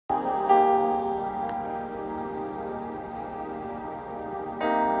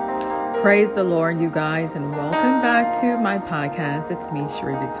Praise the Lord, you guys, and welcome back to my podcast. It's me,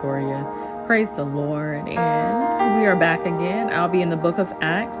 Sheree Victoria. Praise the Lord, and we are back again. I'll be in the book of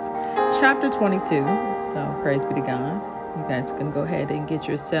Acts, chapter 22. So praise be to God. You guys can go ahead and get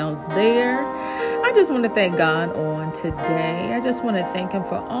yourselves there. I just want to thank God on today. I just want to thank Him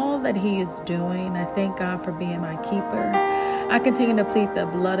for all that He is doing. I thank God for being my keeper. I continue to plead the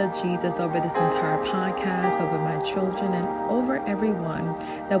blood of Jesus over this entire podcast, over my children, and over everyone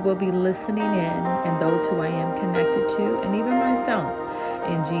that will be listening in, and those who I am connected to, and even myself.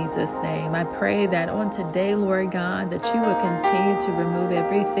 In Jesus' name, I pray that on today, Lord God, that you will continue to remove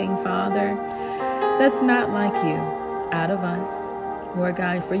everything, Father, that's not like you out of us, Lord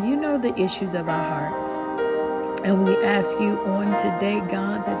God, for you know the issues of our hearts. And we ask you on today,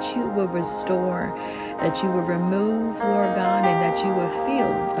 God, that you will restore, that you will remove, Lord God, and that you will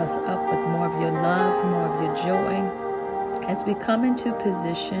fill us up with more of your love, more of your joy. As we come into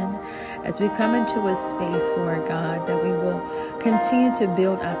position, as we come into a space, Lord God, that we will continue to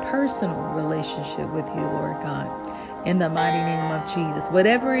build a personal relationship with you, Lord God, in the mighty name of Jesus.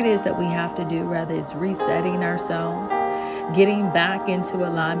 Whatever it is that we have to do, whether it's resetting ourselves, getting back into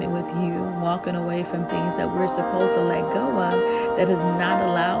alignment with you, walking away from things that we're supposed to let go of that is not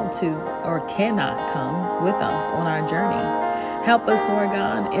allowed to or cannot come with us on our journey. Help us, Lord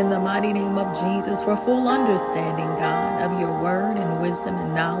God, in the mighty name of Jesus, for full understanding, God, of your word and wisdom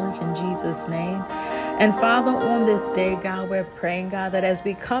and knowledge in Jesus' name. And Father, on this day, God, we're praying, God, that as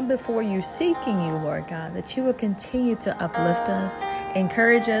we come before you, seeking you, Lord God, that you will continue to uplift us,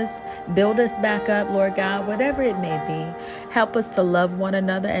 encourage us, build us back up, Lord God, whatever it may be. Help us to love one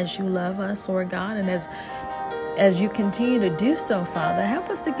another as you love us, Lord God, and as you continue to do so, Father, help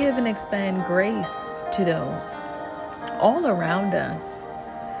us to give and expand grace to those all around us.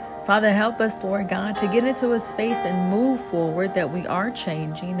 Father, help us, Lord God, to get into a space and move forward, that we are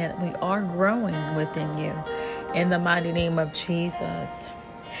changing, that we are growing within you, in the mighty name of Jesus.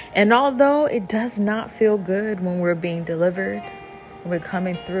 And although it does not feel good when we're being delivered, we're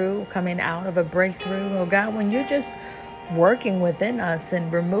coming out of a breakthrough, oh God, when you're just working within us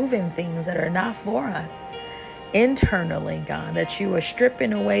and removing things that are not for us internally, God, that you are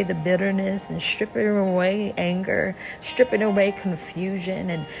stripping away the bitterness and stripping away anger, stripping away confusion,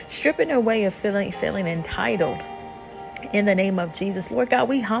 and stripping away of feeling entitled. In the name of Jesus, Lord God,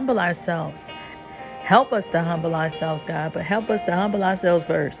 we humble ourselves. Help us to humble ourselves, God, but help us to humble ourselves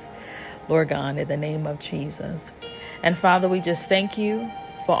first, Lord God, in the name of Jesus. And Father, we just thank you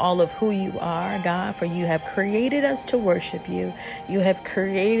for all of who you are, God, for you have created us to worship you. You have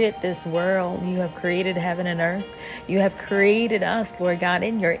created this world. You have created heaven and earth. You have created us, Lord God,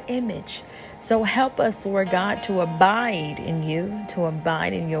 in your image. So help us, Lord God, to abide in you, to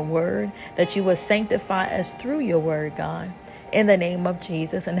abide in your word, that you will sanctify us through your word, God, in the name of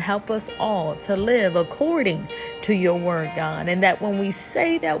Jesus, and help us all to live according to your word, God, and that when we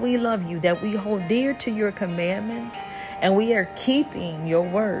say that we love you, that we hold dear to your commandments, and we are keeping your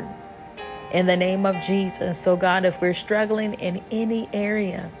word in the name of Jesus. So God, if we're struggling in any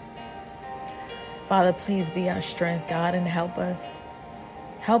area, Father, please be our strength, God, and help us.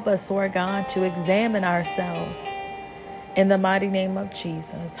 Help us, Lord God, to examine ourselves in the mighty name of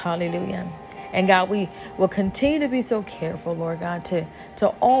Jesus. Hallelujah. And God, we will continue to be so careful, Lord God, to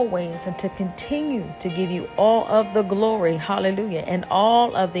always and to continue to give you all of the glory, hallelujah, and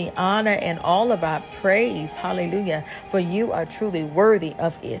all of the honor and all of our praise, hallelujah, for you are truly worthy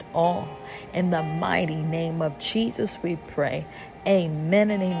of it all. In the mighty name of Jesus, we pray. Amen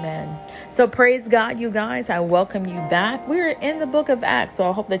and amen. So praise God, you guys. I welcome you back. We're in the book of Acts, so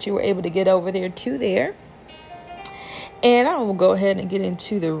I hope that you were able to get over there to there. And I will go ahead and get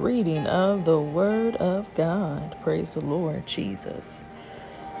into the reading of the Word of God. Praise the Lord Jesus.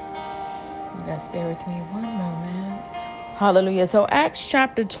 You guys bear with me one moment. Hallelujah. So Acts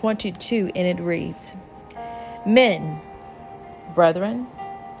chapter 22, and it reads, Men, brethren,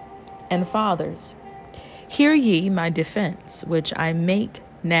 and fathers, hear ye my defense, which I make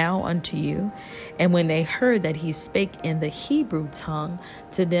now unto you. And when they heard that he spake in the Hebrew tongue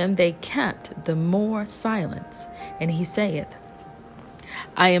to them, they kept the more silence. And he saith,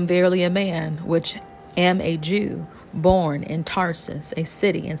 I am verily a man which am a Jew, born in Tarsus, a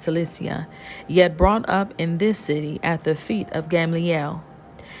city in Cilicia, yet brought up in this city at the feet of Gamaliel,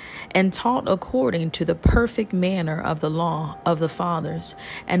 and taught according to the perfect manner of the law of the fathers,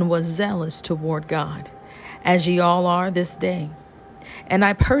 and was zealous toward God, as ye all are this day. And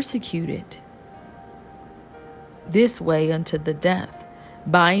I persecuted this way unto the death,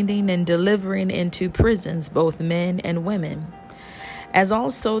 binding and delivering into prisons both men and women, as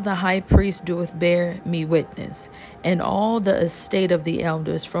also the high priest doeth bear me witness, and all the estate of the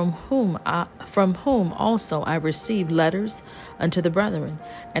elders, from whom also I received letters unto the brethren,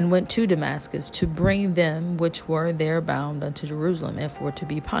 and went to Damascus to bring them which were there bound unto Jerusalem, and for to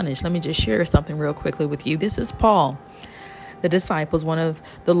be punished. Let me just share something real quickly with you. This is Paul, the disciples, one of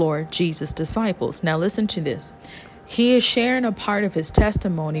the Lord Jesus' disciples. Now listen to this. He is sharing a part of his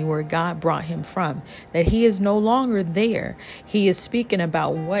testimony where God brought him from, that he is no longer there. He is speaking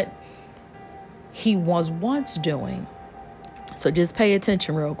about what he was once doing. So just pay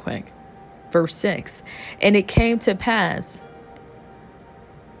attention real quick. Verse 6, and it came to pass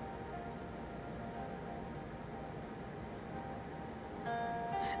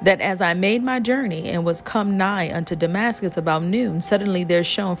that as I made my journey and was come nigh unto Damascus about noon, suddenly there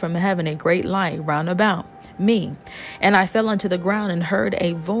shone from heaven a great light round about me. And I fell unto the ground and heard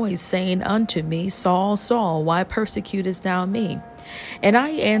a voice saying unto me, Saul, Saul, why persecutest thou me? And I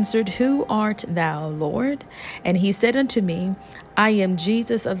answered, Who art thou, Lord? And he said unto me, I am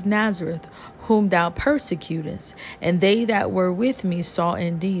Jesus of Nazareth, whom thou persecutest. And they that were with me saw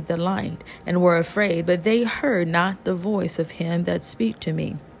indeed the light, and were afraid, but they heard not the voice of him that spake to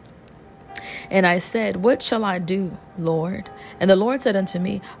me. And I said, What shall I do, Lord? And the Lord said unto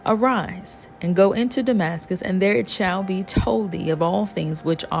me, Arise, and go into Damascus, and there it shall be told thee of all things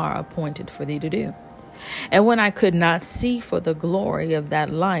which are appointed for thee to do. And when I could not see for the glory of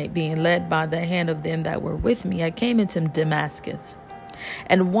that light, being led by the hand of them that were with me, I came into Damascus.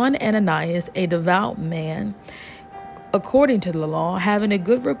 And one Ananias, a devout man, according to the law, having a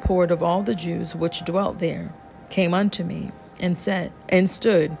good report of all the Jews which dwelt there, came unto me, and said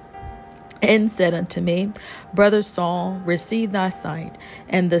unto me, Brother Saul, receive thy sight.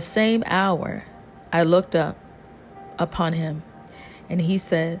 And the same hour I looked up upon him, and he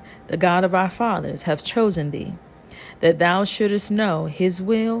said, The God of our fathers hath chosen thee, that thou shouldest know his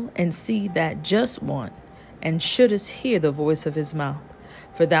will, and see that just one, and shouldest hear the voice of his mouth.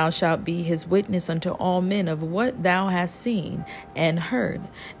 For thou shalt be his witness unto all men of what thou hast seen and heard.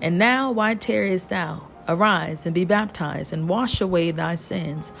 And now why tarriest thou? Arise and be baptized, and wash away thy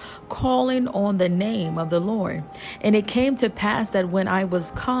sins, calling on the name of the Lord. And it came to pass that when I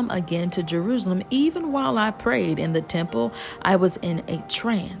was come again to Jerusalem, even while I prayed in the temple, I was in a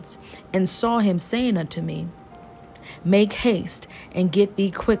trance, and saw him saying unto me, Make haste and get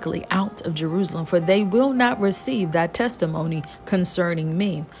thee quickly out of Jerusalem, for they will not receive thy testimony concerning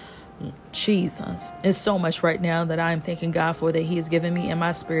me. Jesus, it's so much right now that I am thanking God for, that he has given me in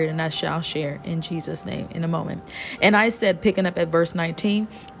my spirit, and I shall share in Jesus' name in a moment. And I said, picking up at verse 19,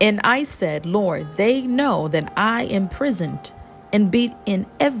 and I said, Lord, they know that I imprisoned and beat in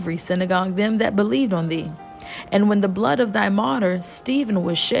every synagogue them that believed on thee. And when the blood of thy martyr Stephen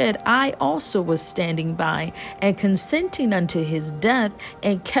was shed, I also was standing by, and consenting unto his death,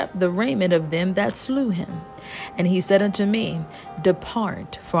 and kept the raiment of them that slew him. And he said unto me,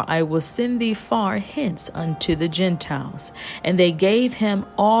 Depart, for I will send thee far hence unto the Gentiles. And they gave him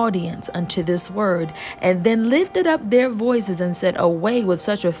audience unto this word, and then lifted up their voices and said, Away with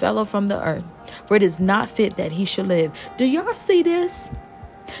such a fellow from the earth, for it is not fit that he should live. Do y'all see this?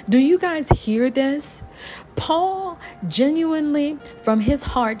 Do you guys hear this? Paul genuinely from his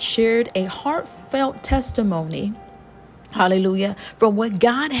heart shared a heartfelt testimony, hallelujah, from what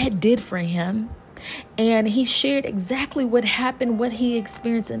God had did for him. And he shared exactly what happened, what he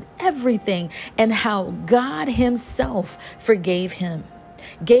experienced, and everything, and how God himself forgave him.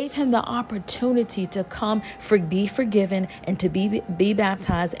 Gave him the opportunity to come, be forgiven, and to be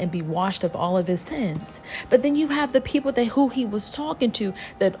baptized and be washed of all of his sins. But then you have the people who he was talking to,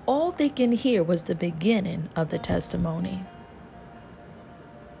 that all they can hear was the beginning of the testimony.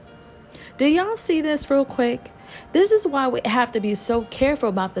 Do y'all see this real quick? This is why we have to be so careful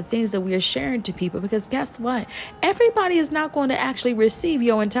about the things that we are sharing to people, because guess what? Everybody is not going to actually receive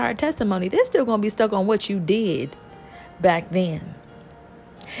your entire testimony. They're still going to be stuck on what you did back then,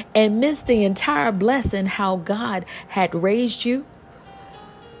 and miss the entire blessing, how God had raised you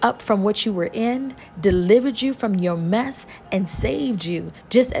up from what you were in, delivered you from your mess, and saved you,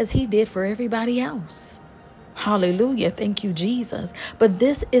 just as he did for everybody else. Hallelujah. Thank you, Jesus. But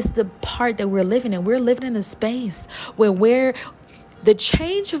this is the part that we're living in. We're living in a space where the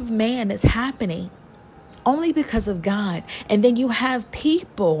change of man is happening only because of God. And then you have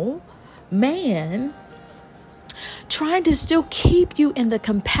people, man, trying to still keep you in the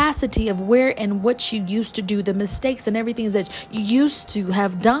capacity of where and what you used to do, the mistakes and everything that you used to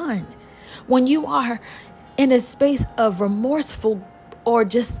have done. When you are in a space of remorseful, or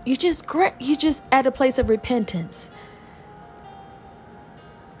you just at a place of repentance.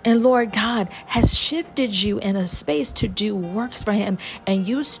 And Lord God has shifted you in a space to do works for him. And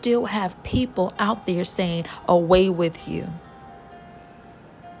you still have people out there saying, away with you.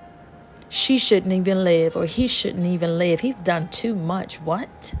 She shouldn't even live, or he shouldn't even live. He's done too much.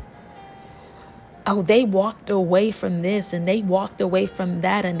 What? Oh, they walked away from this and they walked away from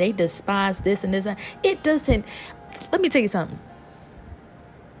that and they despise this and this. It doesn't. Let me tell you something.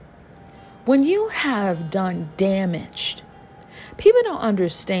 When you have done damage, people don't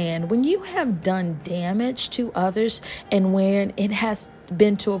understand. When you have done damage to others and when it has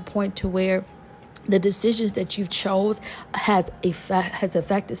been to a point to where the decisions that you've chose has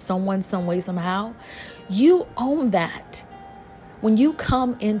affected someone some way, somehow, you own that. When you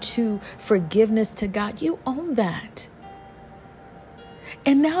come into forgiveness to God, you own that.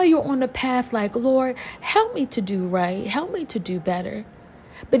 And now you're on the path like, Lord, help me to do right. Help me to do better.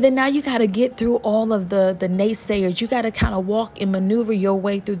 But then now you got to get through all of the naysayers. You got to kind of walk and maneuver your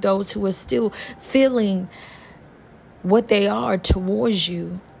way through those who are still feeling what they are towards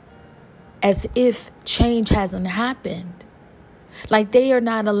you, as if change hasn't happened. Like they are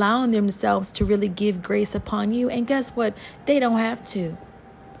not allowing themselves to really give grace upon you. And guess what? They don't have to.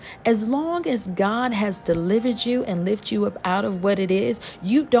 As long as God has delivered you and lifted you up out of what it is,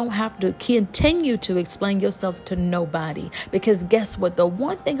 you don't have to continue to explain yourself to nobody. Because guess what? The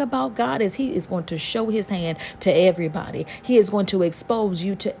one thing about God is he is going to show his hand to everybody. He is going to expose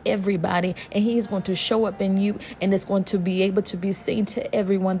you to everybody. And he is going to show up in you. And it's going to be able to be seen to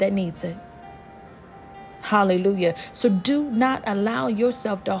everyone that needs it. Hallelujah. So do not allow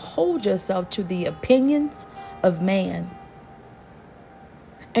yourself to hold yourself to the opinions of man.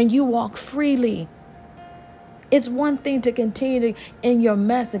 And you walk freely. It's one thing to continue in your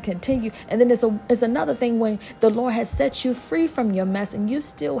mess and continue. And then it's another thing when the Lord has set you free from your mess and you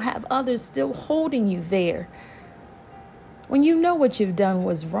still have others still holding you there. When you know what you've done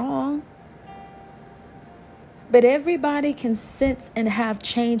was wrong. But everybody can sense and have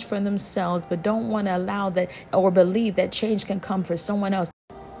change for themselves, but don't want to allow that or believe that change can come for someone else.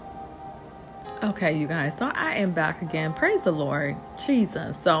 Okay, you guys, so I am back again. Praise the Lord,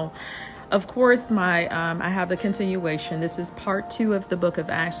 Jesus. So, of course, I have the continuation. This is part 2 of the book of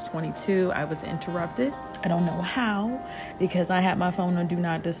Acts 22. I was interrupted. I don't know how, because I had my phone on Do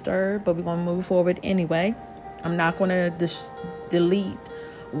Not Disturb, but we're going to move forward anyway. I'm not going to delete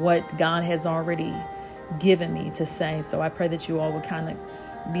what God has already given me to say. So I pray that you all will kind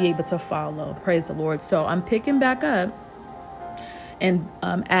of be able to follow. Praise the Lord. So I'm picking back up in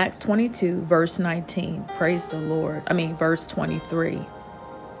Acts 22, verse 19. Praise the Lord. Verse 23.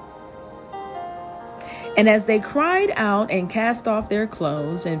 And as they cried out and cast off their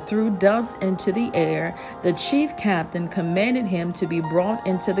clothes and threw dust into the air, the chief captain commanded him to be brought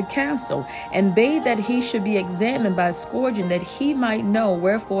into the castle and bade that he should be examined by scourging, that he might know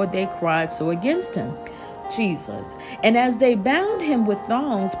wherefore they cried so against him. Jesus. And as they bound him with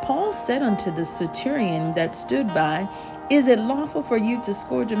thongs, Paul said unto the centurion that stood by, Is it lawful for you to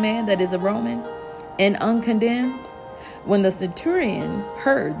scourge a man that is a Roman and uncondemned? When the centurion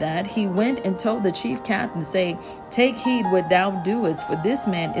heard that, he went and told the chief captain, saying, Take heed what thou doest, for this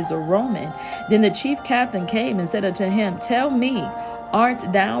man is a Roman. Then the chief captain came and said unto him, Tell me, art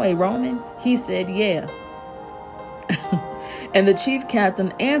thou a Roman? He said, Yeah. And the chief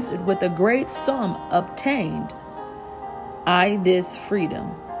captain answered, With a great sum obtained I this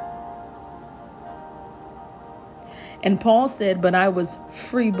freedom. And Paul said, But I was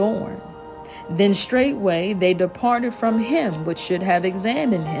freeborn. Then straightway they departed from him which should have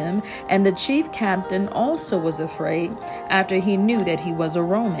examined him. And the chief captain also was afraid, after he knew that he was a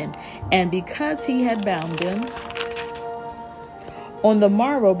Roman. And because he had bound him, on the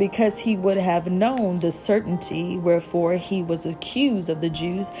morrow, because he would have known the certainty wherefore he was accused of the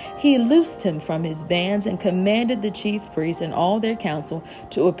Jews, he loosed him from his bands and commanded the chief priests and all their council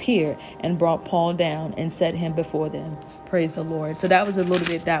to appear, and brought Paul down and set him before them. Praise the Lord. So that was a little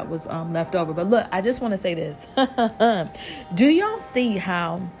bit that was left over. But look, I just want to say this. Do y'all see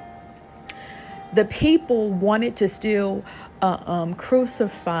how the people wanted to still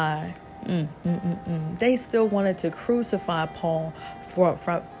crucify? They still wanted to crucify Paul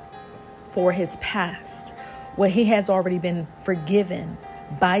for his past, what he has already been forgiven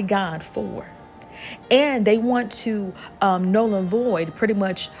by God for. And they want to null and void, pretty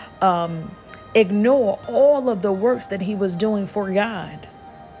much ignore all of the works that he was doing for God.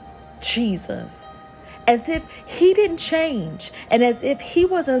 Jesus. As if he didn't change, and as if he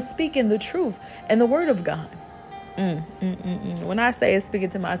wasn't speaking the truth and the word of God. When I say it's speaking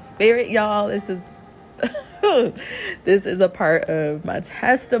to my spirit, y'all, this is, This is a part of my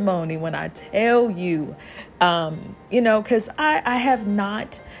testimony when I tell you, because I have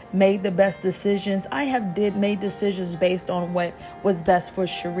not made the best decisions. I have made decisions based on what was best for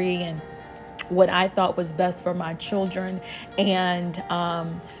Cherie and what I thought was best for my children. And,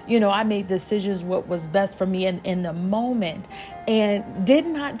 I made decisions what was best for me in the moment, and did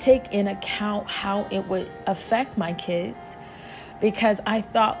not take in account how it would affect my kids, because I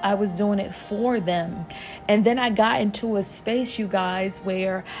thought I was doing it for them. And then I got into a space, you guys,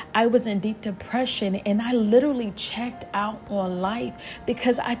 where I was in deep depression, and I literally checked out on life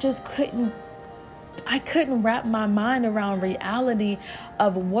because I just couldn't wrap my mind around reality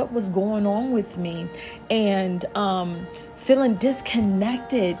of what was going on with me, and feeling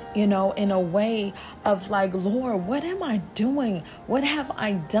disconnected, in a way of like, Lord, what am I doing? What have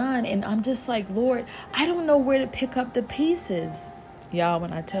I done? And I'm just like, Lord, I don't know where to pick up the pieces. Y'all,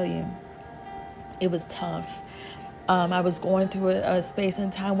 when I tell you, it was tough. I was going through a space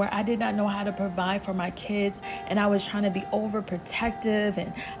and time where I did not know how to provide for my kids, and I was trying to be overprotective,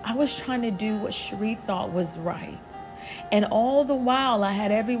 and I was trying to do what Cherie thought was right. And all the while, I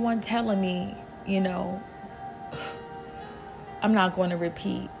had everyone telling me, I'm not going to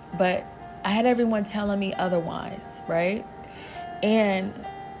repeat, but I had everyone telling me otherwise, right? And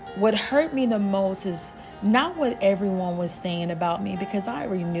what hurt me the most is not what everyone was saying about me, because I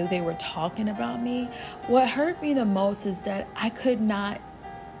already knew they were talking about me. What hurt me the most is that I could not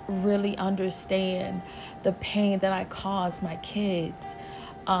really understand the pain that I caused my kids,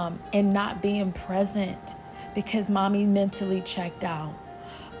 and not being present because mommy mentally checked out,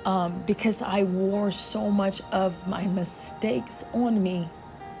 because I wore so much of my mistakes on me.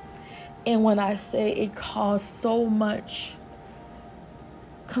 And when I say it caused so much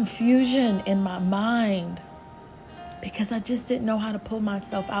confusion in my mind, because I just didn't know how to pull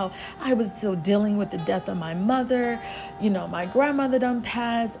myself out. I was still dealing with the death of my mother. My grandmother done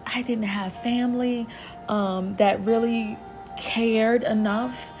passed. I didn't have family that really cared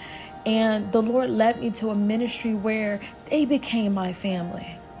enough. And the Lord led me to a ministry where they became my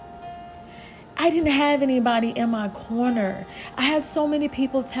family. I didn't have anybody in my corner. I had so many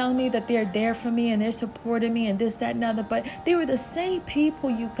people tell me that they're there for me and they're supporting me and this, that, and other. But they were the same people,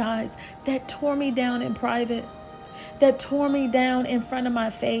 you guys, that tore me down in private, that tore me down in front of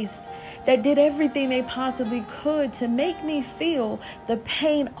my face, that did everything they possibly could to make me feel the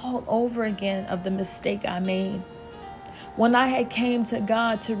pain all over again of the mistake I made, when I had came to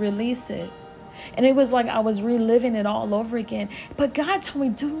God to release it. And it was like I was reliving it all over again. But God told me,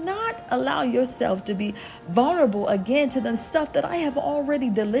 do not allow yourself to be vulnerable again to the stuff that I have already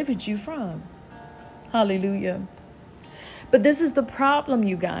delivered you from. Hallelujah. But this is the problem,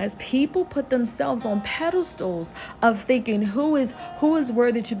 you guys. People put themselves on pedestals of thinking who is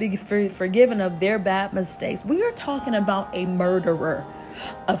worthy to be forgiven of their bad mistakes. We are talking about a murderer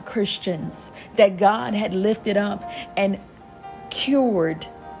of Christians that God had lifted up and cured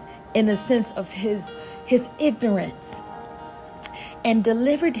in a sense of his ignorance, and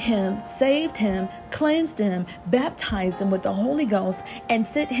delivered him, saved him, cleansed him, baptized him with the Holy Ghost, and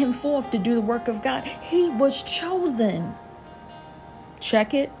sent him forth to do the work of God. He was chosen.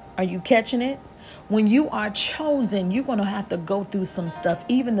 Check it. Are you catching it? When you are chosen, you're going to have to go through some stuff,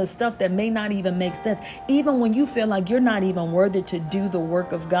 even the stuff that may not even make sense, even when you feel like you're not even worthy to do the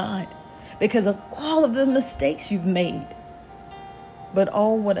work of God because of all of the mistakes you've made. But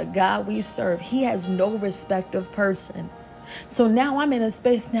oh, what a God we serve. He has no respect of person. So now I'm in a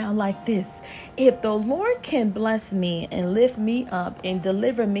space now like this. If the Lord can bless me and lift me up and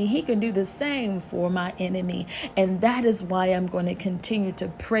deliver me, he can do the same for my enemy. And that is why I'm going to continue to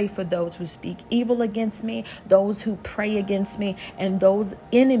pray for those who speak evil against me, those who pray against me, and those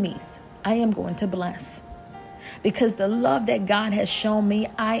enemies I am going to bless. Because the love that God has shown me,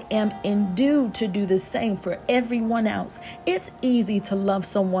 I am endued to do the same for everyone else. It's easy to love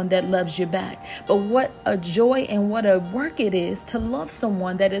someone that loves you back. But what a joy and what a work it is to love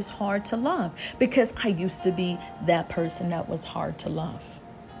someone that is hard to love. Because I used to be that person that was hard to love.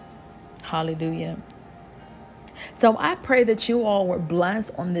 Hallelujah. So I pray that you all were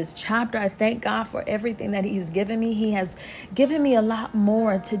blessed on this chapter. I thank God for everything that he's given me. He has given me a lot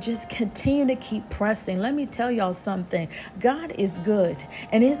more to just continue to keep pressing. Let me tell y'all something. God is good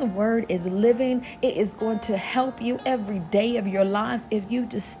and his word is living. It is going to help you every day of your lives if you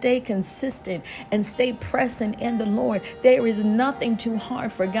just stay consistent and stay pressing in the Lord. There is nothing too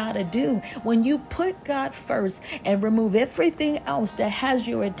hard for God to do. When you put God first and remove everything else that has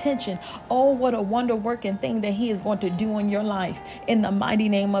your attention, oh, what a wonder working thing that he is going to do in your life in the mighty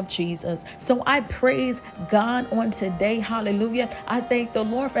name of Jesus. So I praise God on today. Hallelujah. I thank the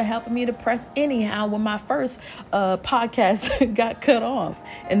Lord for helping me to press anyhow when my first podcast got cut off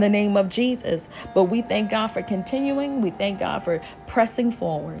in the name of Jesus. But we thank God for continuing. We thank God for pressing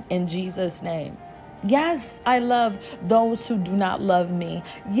forward in Jesus' name. Yes, I love those who do not love me.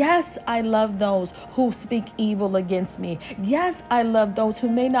 Yes, I love those who speak evil against me. Yes, I love those who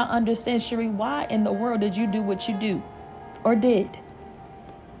may not understand, Cherie, why in the world did you do what you do or did?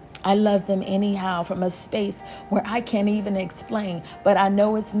 I love them anyhow from a space where I can't even explain, but I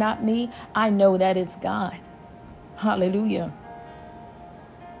know it's not me. I know that it's God. Hallelujah.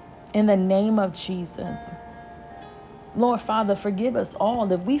 In the name of Jesus. Lord, Father, forgive us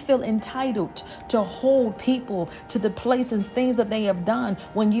all if we feel entitled to hold people to the places, things that they have done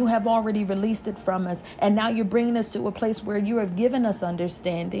when you have already released it from us. And now you're bringing us to a place where you have given us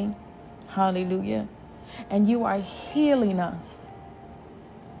understanding. Hallelujah. And you are healing us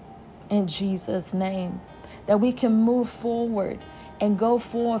in Jesus' name, that we can move forward and go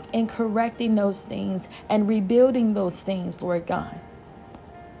forth in correcting those things and rebuilding those things, Lord God.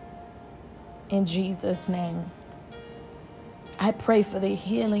 In Jesus' name. I pray for the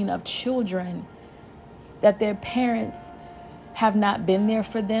healing of children, that their parents have not been there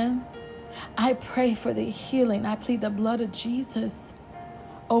for them. I pray for the healing. I plead the blood of Jesus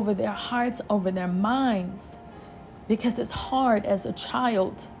over their hearts, over their minds, because it's hard as a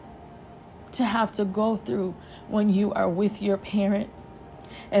child to have to go through when you are with your parent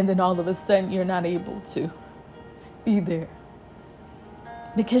and then all of a sudden you're not able to be there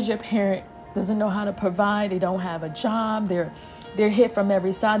because your parent doesn't know how to provide. They don't have a job. They're hit from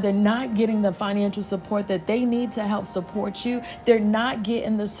every side. They're not getting the financial support that they need to help support you. They're not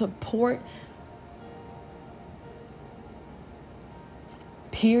getting the support,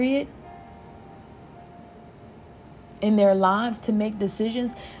 period, in their lives to make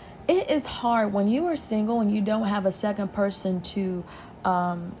decisions. It is hard when you are single and you don't have a second person to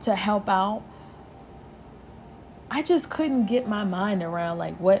help out. I just couldn't get my mind around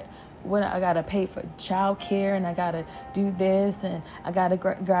like what I got to pay for childcare and I got to do this and I got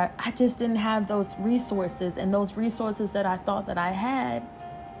to, I just didn't have those resources, and those resources that I thought that I had,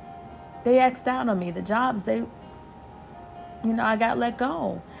 they X'd out on me. The jobs, I got let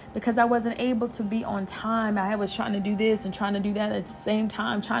go because I wasn't able to be on time. I was trying to do this and trying to do that at the same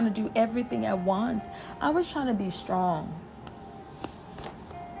time, trying to do everything at once. I was trying to be strong.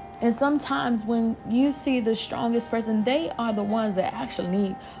 And sometimes when you see the strongest person, they are the ones that actually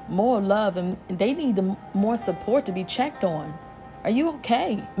need more love and they need more support to be checked on. Are you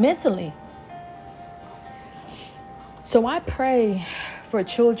okay mentally? So I pray for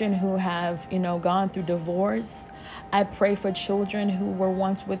children who have, gone through divorce. I pray for children who were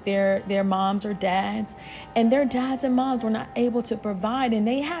once with their moms or dads, and their dads and moms were not able to provide, and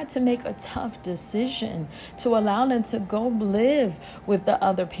they had to make a tough decision to allow them to go live with the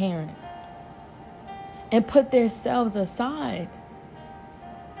other parent and put themselves aside.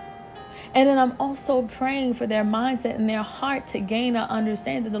 And then I'm also praying for their mindset and their heart to gain an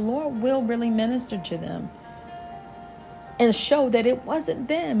understanding that the Lord will really minister to them and show that it wasn't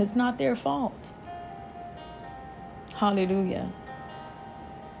them, it's not their fault. Hallelujah.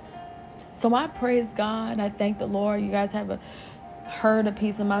 So I praise God. I thank the Lord. You guys have heard a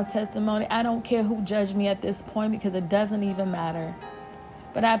piece of my testimony. I don't care who judged me at this point because it doesn't even matter.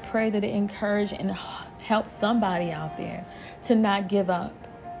 But I pray that it encourage and help somebody out there to not give up.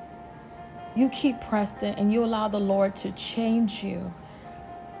 You keep pressing and you allow the Lord to change you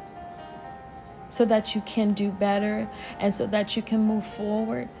so that you can do better and so that you can move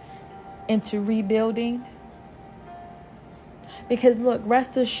forward into rebuilding. Because look,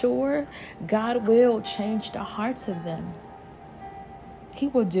 rest assured, God will change the hearts of them. He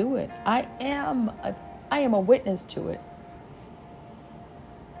will do it. I am a witness to it.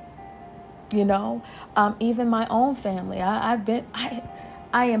 Even my own family, I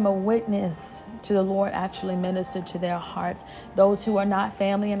am a witness to the Lord actually minister to their hearts. Those who are not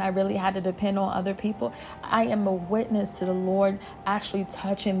family and I really had to depend on other people, I am a witness to the Lord actually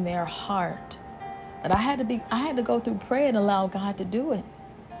touching their heart. But I had to go through prayer and allow God to do it.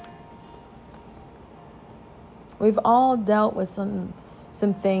 We've all dealt with some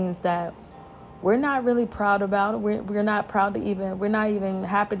things that we're not really proud about. We're not proud we're not even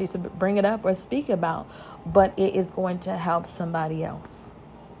happy to bring it up or speak about, but it is going to help somebody else.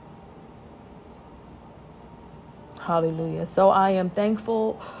 Hallelujah. So I am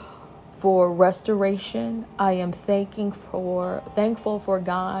thankful for restoration. I am thankful for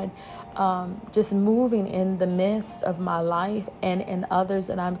God just moving in the midst of my life and in others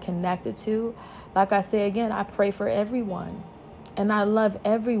that I'm connected to. Like I say again, I pray for everyone and I love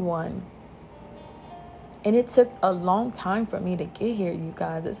everyone. And it took a long time for me to get here, you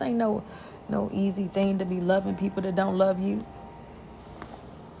guys. This ain't no easy thing to be loving people that don't love you.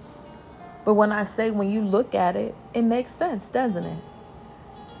 But when you look at it, it makes sense, doesn't it?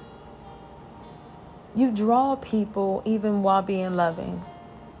 You draw people even while being loving,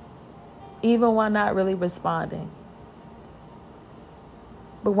 even while not really responding.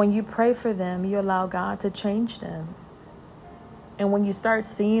 But when you pray for them, you allow God to change them. And when you start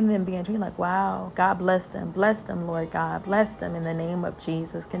seeing them being treated like, wow, God bless them, Lord God, bless them in the name of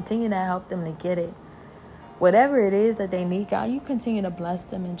Jesus. Continue to help them to get it. Whatever it is that they need, God, you continue to bless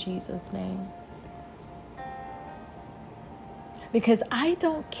them in Jesus' name. Because I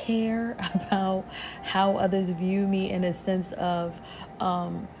don't care about how others view me in a sense of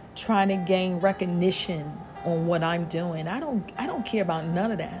trying to gain recognition on what I'm doing. I don't care about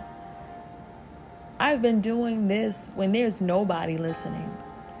none of that. I've been doing this when there's nobody listening.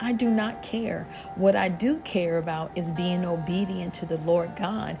 I do not care. What I do care about is being obedient to the Lord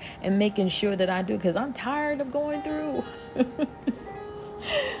God and making sure that I do, because I'm tired of going through.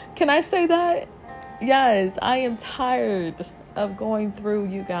 Can I say that? Yes, I am tired of going through,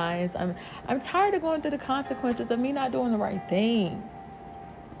 you guys. I'm tired of going through the consequences of me not doing the right thing.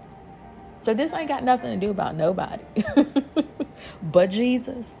 So this ain't got nothing to do about nobody but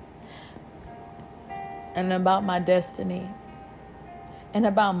Jesus, and about my destiny, and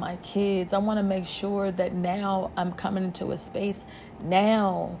about my kids. I want to make sure that now I'm coming into a space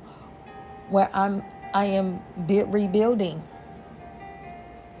now where I am rebuilding,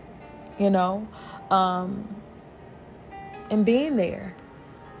 and being there.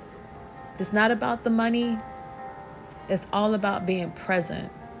 It's not about the money. It's all about being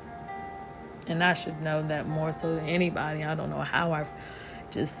present. And I should know that more so than anybody. I don't know how I've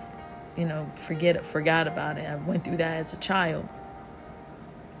just, forgot about it. I went through that as a child.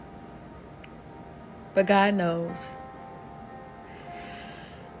 But God knows.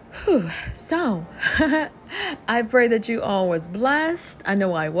 So, I pray that you all was blessed. I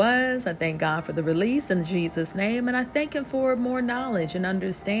know I was. I thank God for the release in Jesus' name. And I thank him for more knowledge and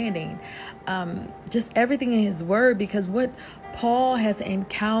understanding. Just everything in his word, because what Paul has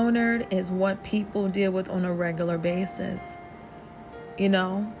encountered is what people deal with on a regular basis.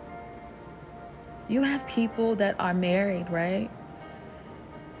 You have people that are married, right?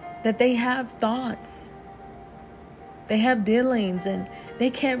 That they have thoughts. They have dealings, and they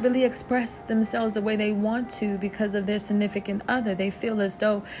can't really express themselves the way they want to because of their significant other. They feel as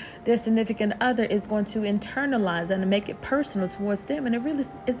though their significant other is going to internalize and make it personal towards them, and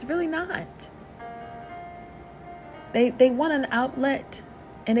it's really not. They want an outlet,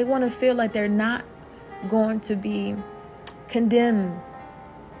 and they want to feel like they're not going to be condemned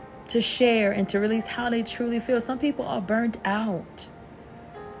to share and to release how they truly feel. Some people are burnt out.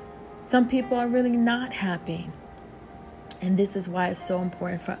 Some people are really not happy. And this is why it's so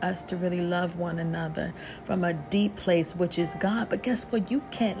important for us to really love one another from a deep place, which is God. But guess what? You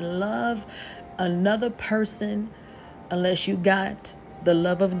can't love another person unless you got the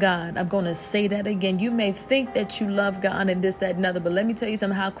love of God. I'm going to say that again. You may think that you love God and this, that, and other, but let me tell you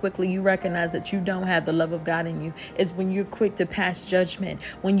something, how quickly you recognize that you don't have the love of God in you. It's when you're quick to pass judgment,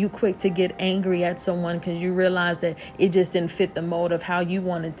 when you're quick to get angry at someone because you realize that it just didn't fit the mold of how you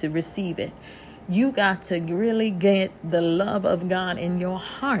wanted to receive it. You got to really get the love of God in your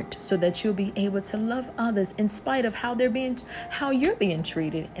heart so that you'll be able to love others in spite of how you're being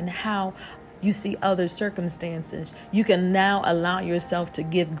treated and how you see other circumstances. You can now allow yourself to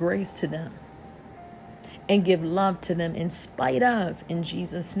give grace to them and give love to them in spite of, in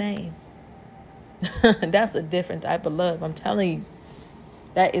Jesus' name. That's a different type of love. I'm telling you,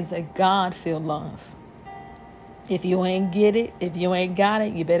 that is a God-filled love. If you ain't get it, if you ain't got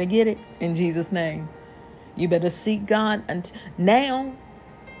it, you better get it in Jesus' name. You better seek God now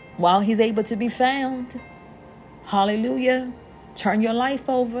while he's able to be found. Hallelujah. Turn your life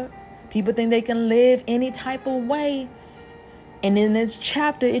over. People think they can live any type of way. And in this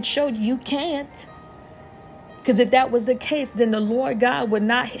chapter, it showed you can't. Because if that was the case, then the Lord God would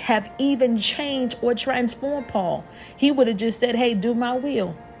not have even changed or transformed Paul. He would have just said, hey, do my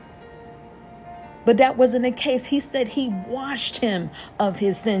will. But that wasn't the case. He said he washed him of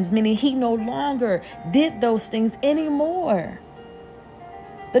his sins, meaning he no longer did those things anymore.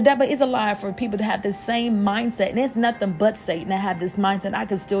 The devil is a liar for people to have this same mindset. And it's nothing but Satan to have this mindset. I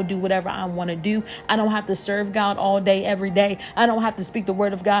can still do whatever I want to do. I don't have to serve God all day, every day. I don't have to speak the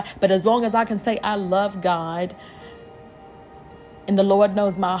word of God. But as long as I can say I love God and the Lord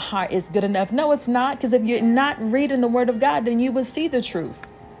knows my heart, is good enough. No, it's not. Because if you're not reading the word of God, then you will see the truth.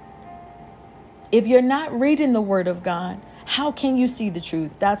 If you're not reading the word of God, how can you see the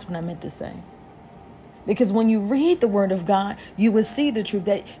truth? That's what I meant to say. Because when you read the word of God, you will see the truth,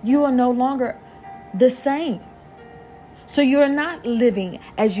 that you are no longer the same. So you're not living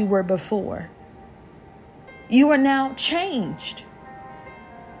as you were before. You are now changed.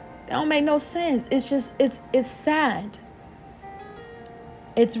 That don't make no sense. It's just, it's sad.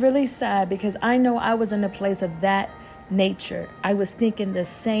 It's really sad because I know I was in a place of that nature. I was thinking the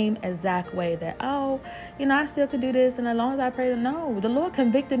same exact way that, I still could do this. And as long as I pray, no, the Lord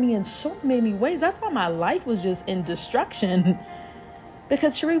convicted me in so many ways. That's why my life was just in destruction.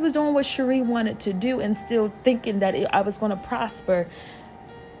 Because Cherie was doing what Cherie wanted to do and still thinking that I was going to prosper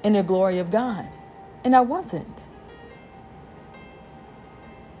in the glory of God. And I wasn't.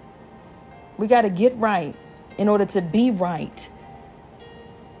 We got to get right in order to be right.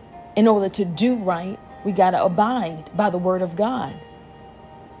 In order to do right, we got to abide by the word of God.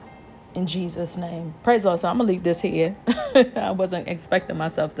 In Jesus' name. Praise the Lord. So I'm going to leave this here. I wasn't expecting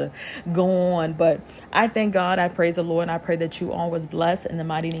myself to go on, but I thank God. I praise the Lord. And I pray that you all was blessed in the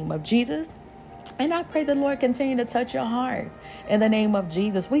mighty name of Jesus. And I pray the Lord continue to touch your heart in the name of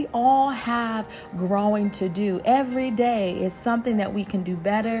Jesus. We all have growing to do. Every day is something that we can do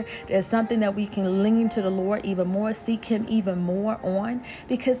better. There's something that we can lean to the Lord even more, seek him even more on,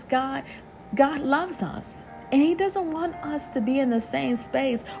 because God loves us. And he doesn't want us to be in the same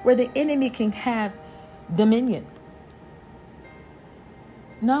space where the enemy can have dominion.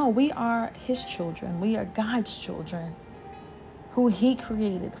 No, we are his children. We are God's children who he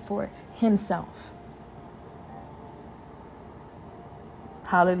created for himself.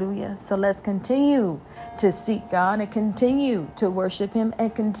 Hallelujah. So let's continue to seek God and continue to worship him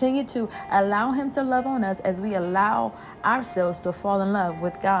and continue to allow him to love on us as we allow ourselves to fall in love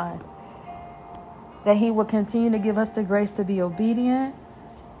with God. That he will continue to give us the grace to be obedient.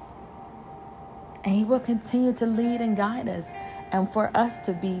 And he will continue to lead and guide us. And for us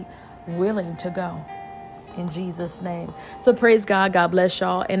to be willing to go. In Jesus' name. So praise God. God bless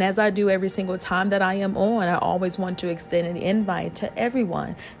y'all. And as I do every single time that I am on, I always want to extend an invite to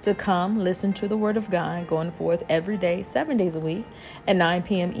everyone to come listen to the word of God going forth every day, 7 days a week at 9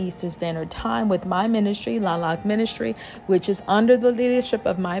 p.m. Eastern Standard Time with my ministry, Lilac Ministry, which is under the leadership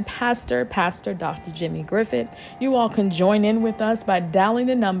of my pastor, Pastor Dr. Jimmy Griffith. You all can join in with us by dialing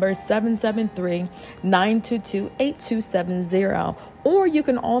the number 773-922-8270. Or you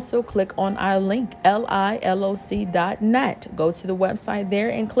can also click on our link, liloc.net. Go to the website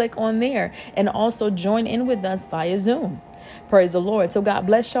there and click on there. And also join in with us via Zoom. Praise the Lord. So God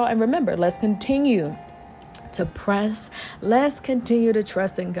bless y'all. And remember, let's continue to press. Let's continue to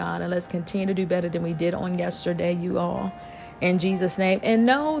trust in God. And let's continue to do better than we did on yesterday, you all. In Jesus' name. And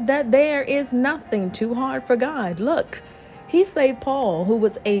know that there is nothing too hard for God. Look, he saved Paul, who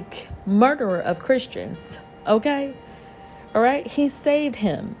was a murderer of Christians. Okay? All right. He saved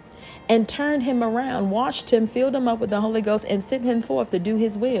him and turned him around, washed him, filled him up with the Holy Ghost, and sent him forth to do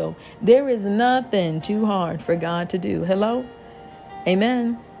his will. There is nothing too hard for God to do. Hello.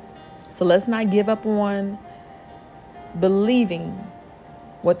 Amen. So let's not give up on believing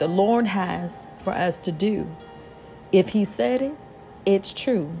what the Lord has for us to do. If he said it, it's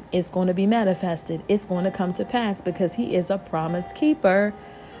true. It's going to be manifested. It's going to come to pass because he is a promise keeper.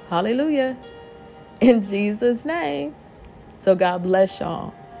 Hallelujah. In Jesus' name. So God bless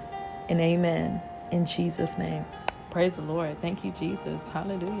y'all and amen in Jesus' name. Praise the Lord. Thank you, Jesus.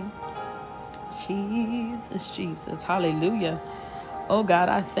 Hallelujah. Jesus, Jesus. Hallelujah. Oh God,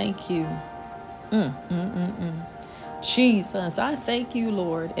 I thank you. Jesus, I thank you,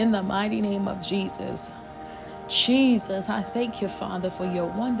 Lord, in the mighty name of Jesus. Jesus, I thank you, Father, for your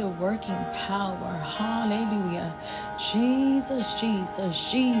wonder-working power. Hallelujah. Jesus,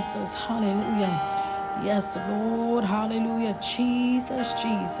 Jesus, Jesus. Hallelujah. Yes, Lord. Hallelujah. Jesus,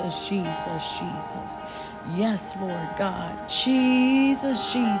 Jesus, Jesus, Jesus. Yes, Lord God.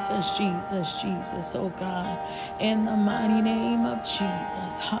 Jesus, Jesus, Jesus, Jesus. Oh God, in the mighty name of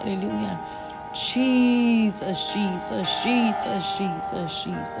Jesus. Hallelujah. Jesus, Jesus, Jesus, Jesus,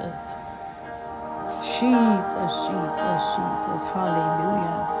 Jesus. Jesus, Jesus, Jesus.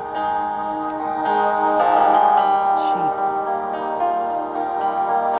 Hallelujah.